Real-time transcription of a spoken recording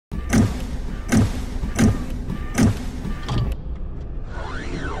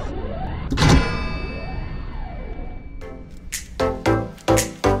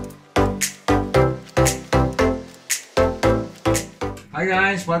Hi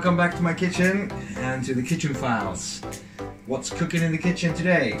guys, welcome back to my kitchen and to the kitchen files. What's cooking in the kitchen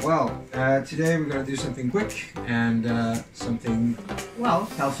today? Well, today we're going to do something quick and something, well,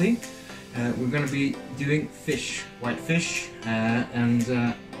 healthy. We're going to be doing fish, white fish, and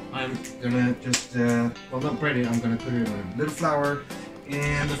I'm going to just, well, not bread it, I'm going to put it in a little flour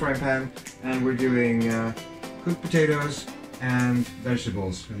in the frying pan, and we're doing cooked potatoes and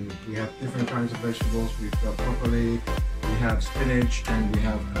vegetables. And we have different kinds of vegetables. We've got broccoli, we have spinach, and we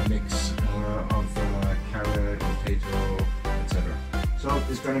have a mix of carrot, potato, etc. So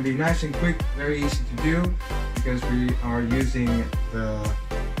it's going to be nice and quick, very easy to do, because we are using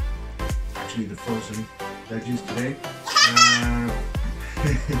actually the frozen veggies today.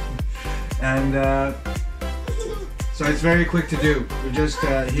 So it's very quick to do. We just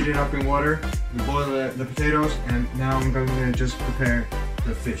heat it up in water, we boil the potatoes, and now I'm going to just prepare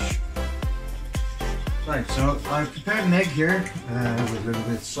the fish. Right, so I've prepared an egg here with a little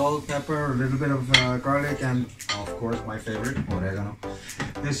bit of salt, pepper, a little bit of garlic, and of course my favorite, oregano.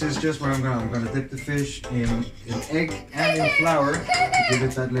 This is just what I'm gonna dip the fish in egg and in flour to give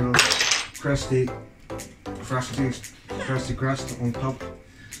it that little crusty crust on top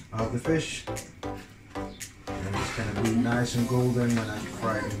of the fish. And it's gonna be nice and golden when I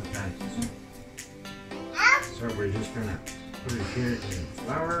fry it in the pan. So we're just gonna put it here in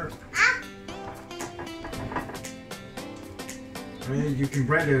flour. I mean, you can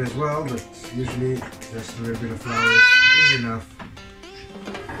bread it as well, but usually just a little bit of flour is enough.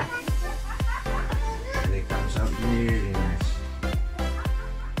 And it comes out really nice.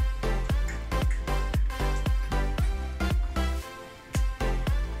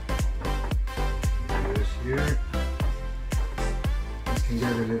 Do this here. This can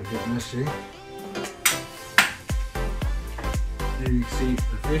get a little bit messy. Here you can see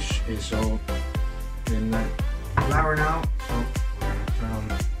the fish is all in flour now. So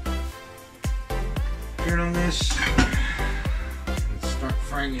turn on this and start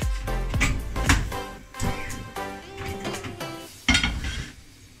frying it.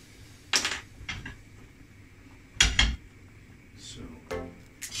 So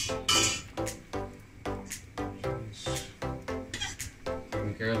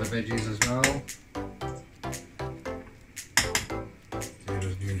taking care of the veggies as well.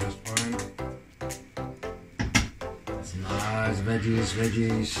 Potatoes doing just fine. That's nice veggies.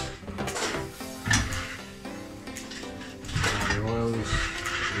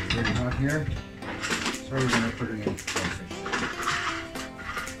 It's really hot here, so we're going to put it in fish.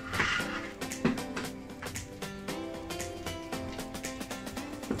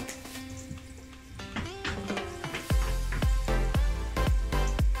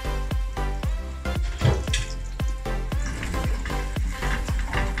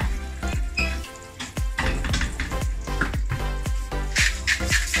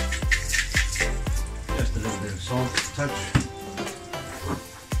 Just a little bit of salt to touch.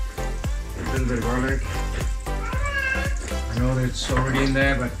 A little bit of garlic. I know that it's already in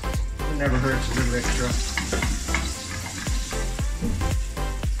there, but it never hurts a little extra.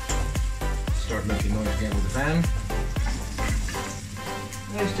 Start making noise again with the pan.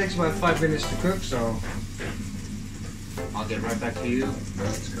 This takes about 5 minutes to cook, so I'll get right back to you.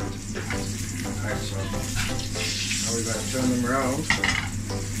 That's good. Alright, so now we gotta turn them around. So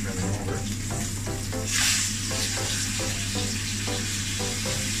turn them over.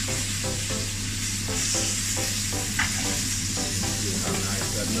 How nice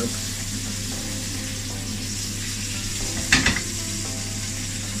that looks.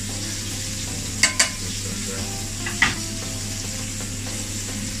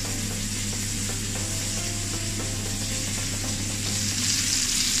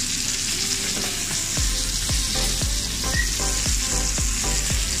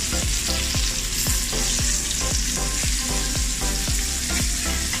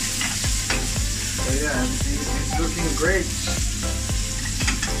 So yeah, it's looking great.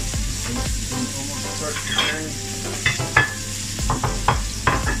 Almost start preparing.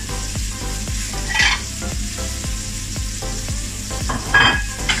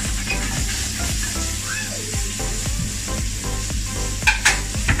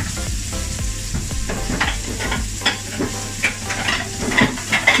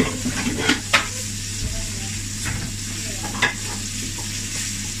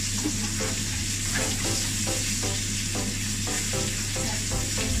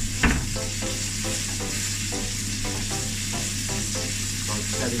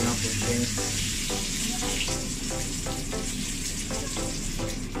 Setting up with things.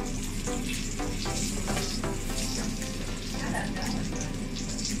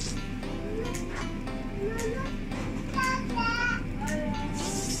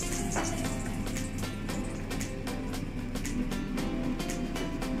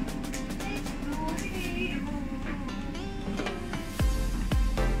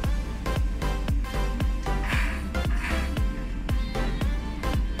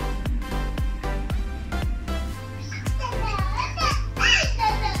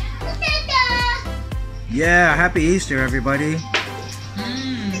 Yeah, happy Easter, everybody.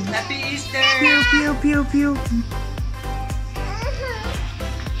 Happy Easter! Pew, pew, pew, pew.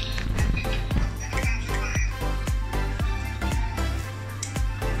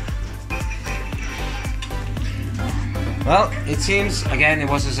 Well, it seems, again, it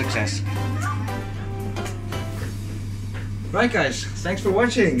was a success. Right guys, thanks for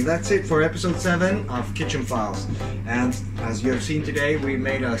watching. That's it for episode 7 of Kitchen Files. And as you have seen today, we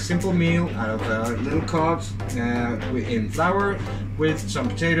made a simple meal out of little cod in flour with some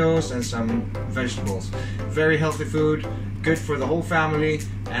potatoes and some vegetables. Very healthy food, good for the whole family,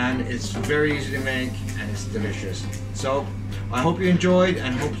 and it's very easy to make and it's delicious. So I hope you enjoyed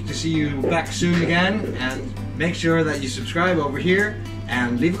and hope to see you back soon again, and make sure that you subscribe over here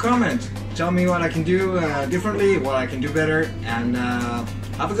and leave a comment. Tell me what I can do differently, what I can do better, and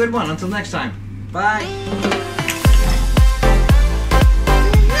have a good one. Until next time. Bye!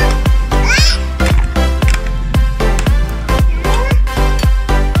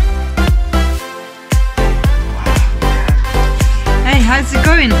 Hey, how's it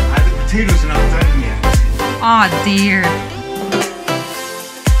going? The potatoes are not done yet. Oh dear.